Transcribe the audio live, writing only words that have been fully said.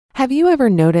Have you ever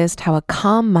noticed how a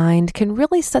calm mind can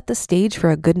really set the stage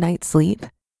for a good night's sleep?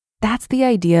 That's the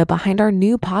idea behind our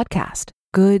new podcast,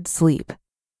 Good Sleep.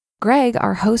 Greg,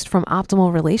 our host from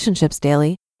Optimal Relationships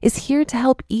Daily, is here to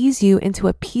help ease you into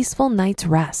a peaceful night's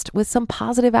rest with some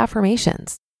positive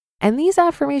affirmations. And these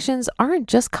affirmations aren't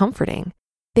just comforting.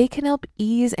 They can help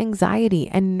ease anxiety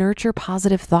and nurture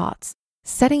positive thoughts,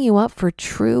 setting you up for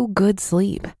true good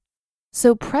sleep.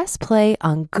 So press play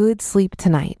on Good Sleep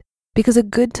tonight, because a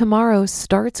good tomorrow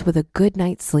starts with a good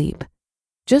night's sleep.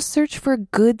 Just search for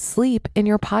Good Sleep in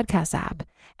your podcast app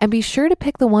and be sure to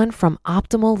pick the one from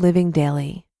Optimal Living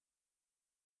Daily.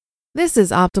 This is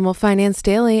Optimal Finance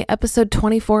Daily, episode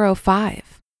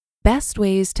 2405, Best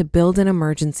Ways to Build an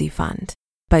Emergency Fund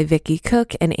by Vicki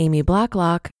Cook and Amy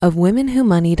Blacklock of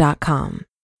WomenWhoMoney.com.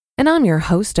 And I'm your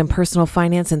host and personal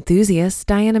finance enthusiast,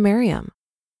 Diana Merriam.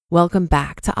 Welcome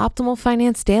back to Optimal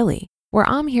Finance Daily, where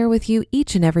I'm here with you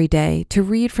each and every day to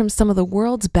read from some of the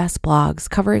world's best blogs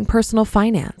covering personal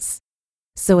finance.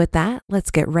 So with that,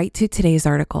 let's get right to today's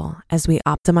article as we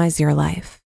optimize your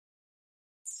life.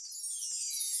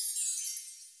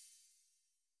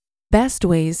 Best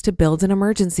Ways to Build an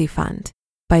Emergency Fund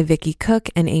by Vicki Cook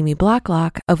and Amy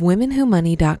Blacklock of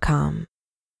WomenWhoMoney.com.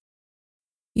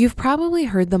 You've probably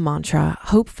heard the mantra,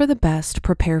 hope for the best,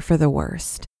 prepare for the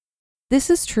worst. This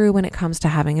is true when it comes to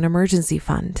having an emergency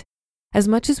fund. As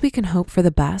much as we can hope for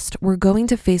the best, we're going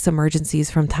to face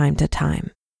emergencies from time to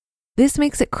time. This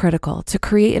makes it critical to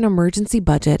create an emergency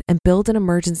budget and build an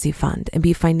emergency fund and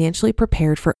be financially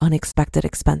prepared for unexpected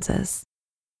expenses.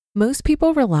 Most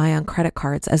people rely on credit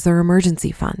cards as their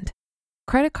emergency fund.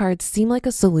 Credit cards seem like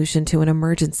a solution to an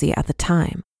emergency at the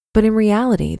time, but in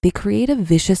reality, they create a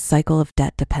vicious cycle of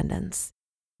debt dependence.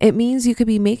 It means you could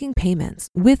be making payments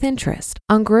with interest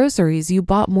on groceries you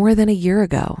bought more than a year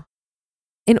ago.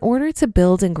 In order to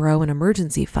build and grow an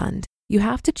emergency fund, you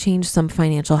have to change some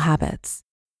financial habits.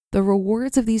 The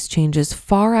rewards of these changes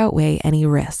far outweigh any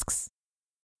risks.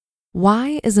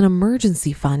 Why is an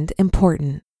emergency fund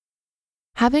important?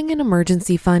 Having an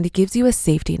emergency fund gives you a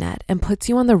safety net and puts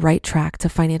you on the right track to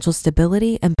financial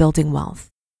stability and building wealth.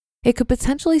 It could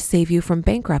potentially save you from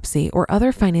bankruptcy or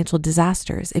other financial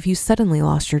disasters if you suddenly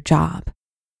lost your job.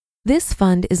 This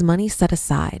fund is money set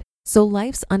aside, so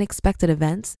life's unexpected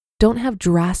events don't have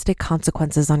drastic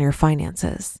consequences on your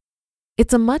finances.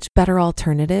 It's a much better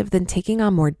alternative than taking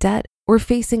on more debt or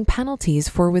facing penalties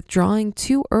for withdrawing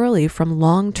too early from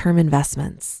long-term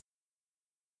investments.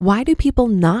 Why do people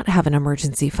not have an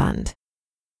emergency fund?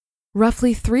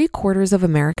 Roughly 3/4 of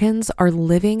Americans are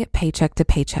living paycheck to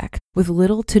paycheck with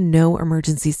little to no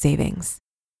emergency savings.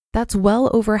 That's well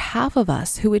over half of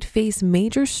us who would face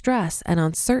major stress and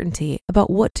uncertainty about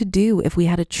what to do if we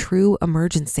had a true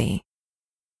emergency.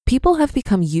 People have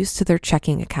become used to their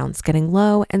checking accounts getting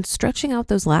low and stretching out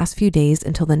those last few days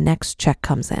until the next check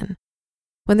comes in.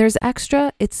 When there's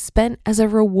extra, it's spent as a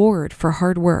reward for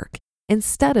hard work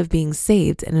instead of being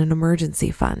saved in an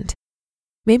emergency fund.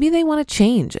 Maybe they want to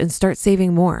change and start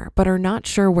saving more, but are not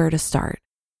sure where to start.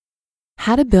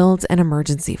 How to build an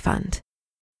emergency fund.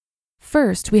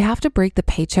 First, we have to break the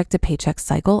paycheck to paycheck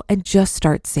cycle and just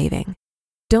start saving.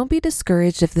 Don't be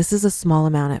discouraged if this is a small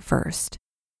amount at first.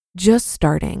 Just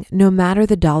starting, no matter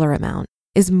the dollar amount,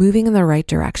 is moving in the right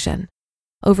direction.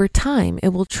 Over time, it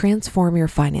will transform your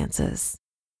finances.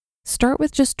 Start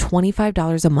with just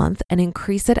 $25 a month and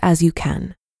increase it as you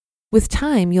can. With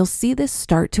time, you'll see this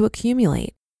start to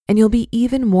accumulate, and you'll be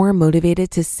even more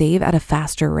motivated to save at a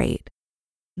faster rate.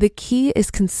 The key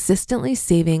is consistently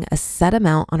saving a set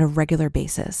amount on a regular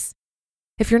basis.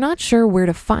 If you're not sure where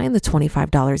to find the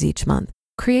 $25 each month,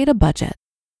 create a budget.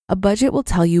 A budget will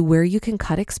tell you where you can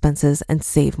cut expenses and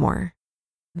save more.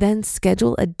 Then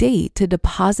schedule a date to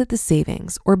deposit the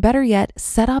savings, or better yet,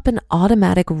 set up an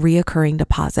automatic reoccurring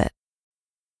deposit.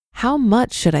 How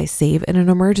much should I save in an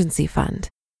emergency fund?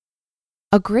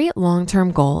 A great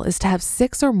long-term goal is to have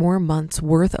 6 or more months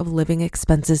worth of living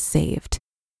expenses saved.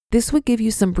 This would give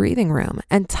you some breathing room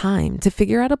and time to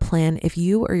figure out a plan if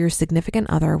you or your significant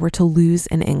other were to lose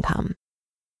an income.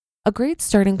 A great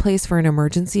starting place for an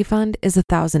emergency fund is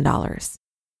 $1,000.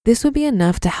 This would be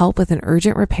enough to help with an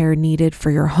urgent repair needed for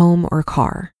your home or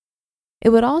car. It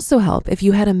would also help if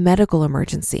you had a medical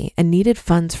emergency and needed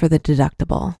funds for the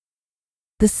deductible.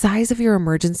 The size of your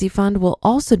emergency fund will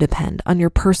also depend on your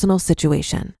personal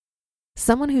situation.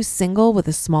 Someone who's single with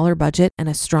a smaller budget and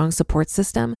a strong support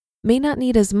system may not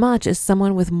need as much as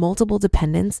someone with multiple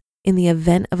dependents in the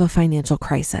event of a financial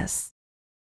crisis.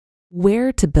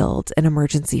 Where to build an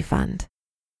emergency fund.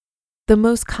 The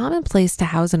most common place to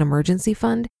house an emergency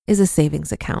fund is a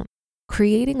savings account,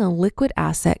 creating a liquid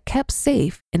asset kept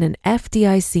safe in an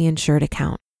FDIC-insured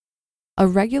account. A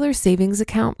regular savings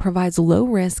account provides low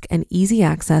risk and easy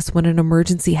access when an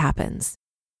emergency happens.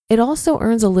 It also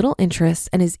earns a little interest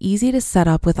and is easy to set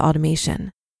up with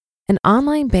automation. An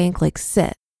online bank like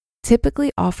Cit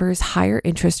typically offers higher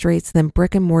interest rates than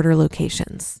brick and mortar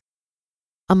locations.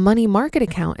 A money market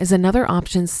account is another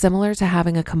option similar to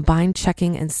having a combined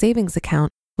checking and savings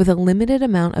account with a limited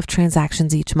amount of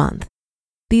transactions each month.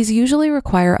 These usually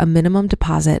require a minimum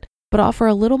deposit, but offer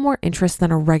a little more interest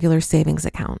than a regular savings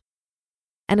account.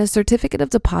 And a certificate of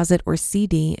deposit, or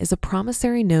CD, is a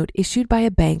promissory note issued by a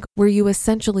bank where you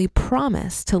essentially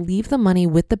promise to leave the money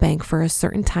with the bank for a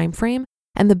certain time frame,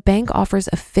 and the bank offers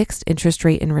a fixed interest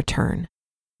rate in return.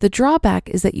 The drawback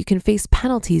is that you can face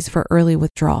penalties for early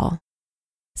withdrawal.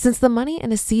 Since the money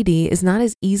in a CD is not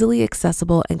as easily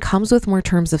accessible and comes with more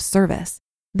terms of service,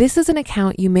 this is an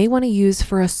account you may want to use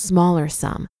for a smaller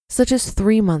sum, such as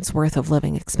 3 months' worth of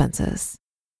living expenses.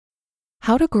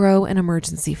 How to grow an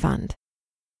emergency fund.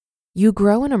 You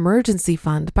grow an emergency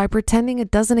fund by pretending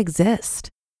it doesn't exist.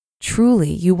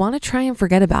 Truly, you want to try and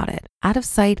forget about it, out of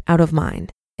sight, out of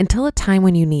mind, until a time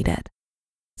when you need it.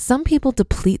 Some people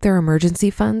deplete their emergency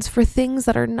funds for things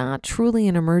that are not truly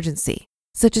an emergency,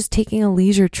 such as taking a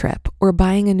leisure trip or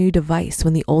buying a new device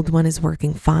when the old one is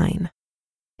working fine.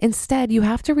 Instead, you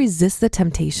have to resist the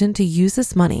temptation to use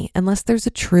this money unless there's a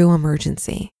true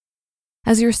emergency.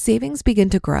 As your savings begin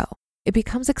to grow, it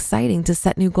becomes exciting to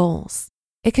set new goals.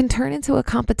 It can turn into a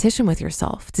competition with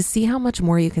yourself to see how much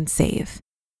more you can save.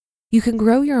 You can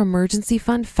grow your emergency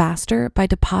fund faster by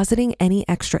depositing any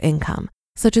extra income,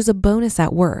 such as a bonus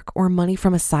at work or money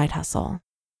from a side hustle.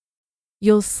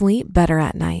 You'll sleep better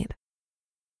at night.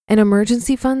 An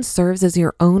emergency fund serves as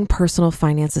your own personal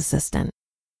finance assistant.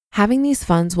 Having these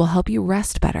funds will help you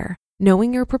rest better,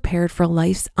 knowing you're prepared for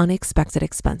life's unexpected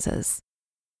expenses.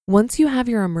 Once you have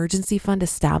your emergency fund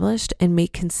established and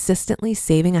make consistently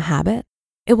saving a habit,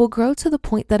 it will grow to the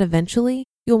point that eventually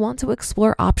you'll want to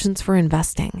explore options for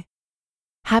investing.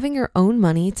 Having your own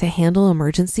money to handle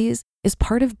emergencies is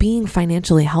part of being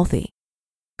financially healthy.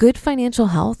 Good financial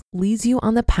health leads you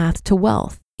on the path to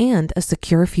wealth and a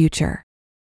secure future.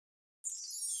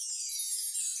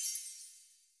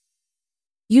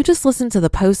 You just listened to the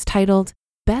post titled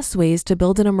Best Ways to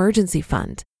Build an Emergency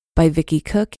Fund by Vicki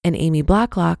and Amy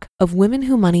Blacklock of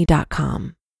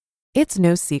WomenWhoMoney.com. It's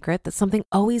no secret that something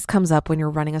always comes up when you're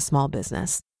running a small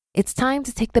business. It's time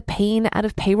to take the pain out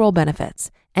of payroll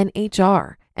benefits and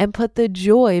HR and put the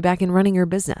joy back in running your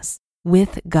business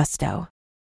with Gusto.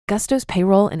 Gusto's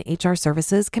payroll and HR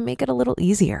services can make it a little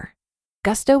easier.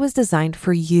 Gusto was designed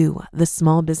for you, the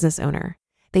small business owner.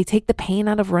 They take the pain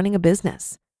out of running a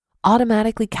business,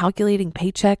 automatically calculating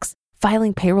paychecks,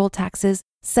 filing payroll taxes,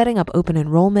 setting up open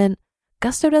enrollment.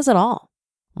 Gusto does it all.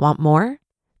 Want more?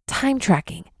 Time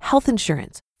tracking, health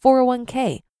insurance,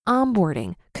 401k,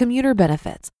 onboarding, commuter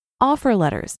benefits, offer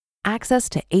letters, access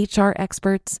to HR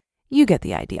experts. You get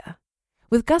the idea.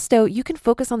 With Gusto, you can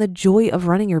focus on the joy of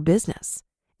running your business.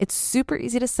 It's super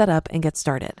easy to set up and get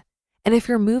started. And if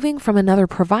you're moving from another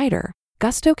provider,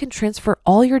 Gusto can transfer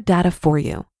all your data for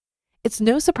you. It's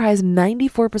no surprise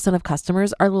 94% of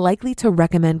customers are likely to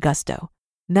recommend Gusto.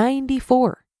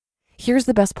 94. Here's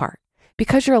the best part.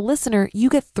 Because you're a listener, you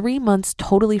get 3 months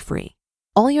totally free.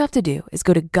 All you have to do is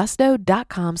go to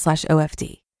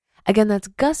gusto.com/OFD. Again, that's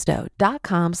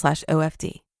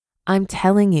gusto.com/OFD. I'm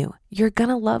telling you, you're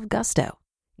gonna love Gusto.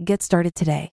 Get started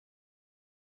today.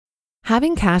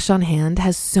 Having cash on hand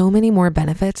has so many more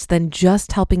benefits than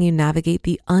just helping you navigate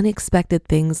the unexpected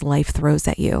things life throws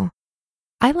at you.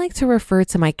 I like to refer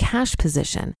to my cash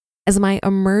position as my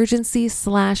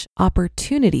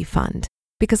emergency/opportunity fund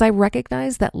because I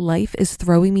recognize that life is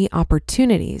throwing me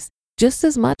opportunities just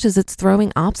as much as it's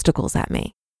throwing obstacles at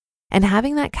me. And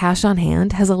having that cash on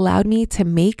hand has allowed me to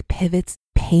make pivots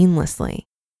painlessly.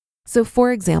 So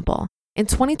for example, in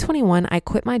 2021, I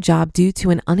quit my job due to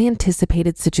an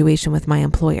unanticipated situation with my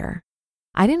employer.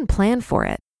 I didn't plan for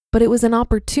it, but it was an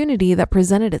opportunity that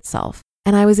presented itself,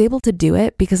 and I was able to do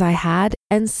it because I had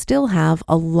and still have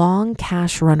a long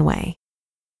cash runway.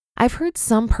 I've heard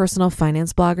some personal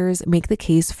finance bloggers make the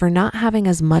case for not having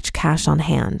as much cash on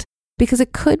hand because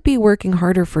it could be working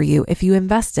harder for you if you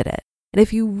invested it. And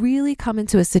if you really come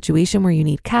into a situation where you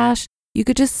need cash, you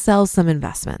could just sell some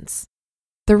investments.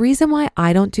 The reason why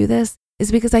I don't do this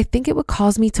is because I think it would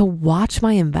cause me to watch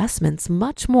my investments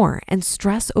much more and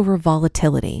stress over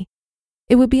volatility.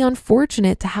 It would be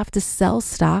unfortunate to have to sell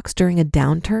stocks during a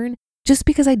downturn just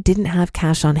because I didn't have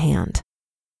cash on hand.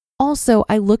 Also,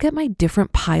 I look at my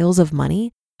different piles of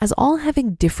money as all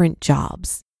having different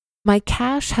jobs. My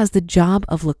cash has the job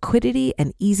of liquidity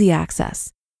and easy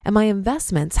access, and my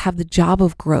investments have the job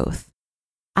of growth.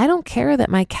 I don't care that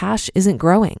my cash isn't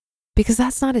growing because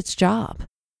that's not its job.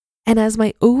 And as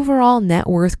my overall net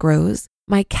worth grows,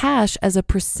 my cash as a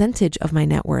percentage of my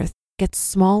net worth gets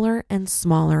smaller and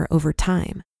smaller over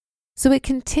time. So it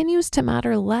continues to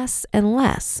matter less and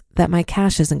less that my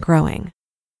cash isn't growing.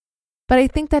 But I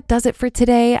think that does it for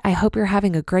today. I hope you're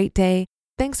having a great day.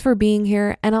 Thanks for being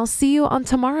here, and I'll see you on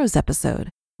tomorrow's episode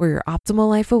where your optimal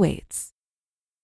life awaits.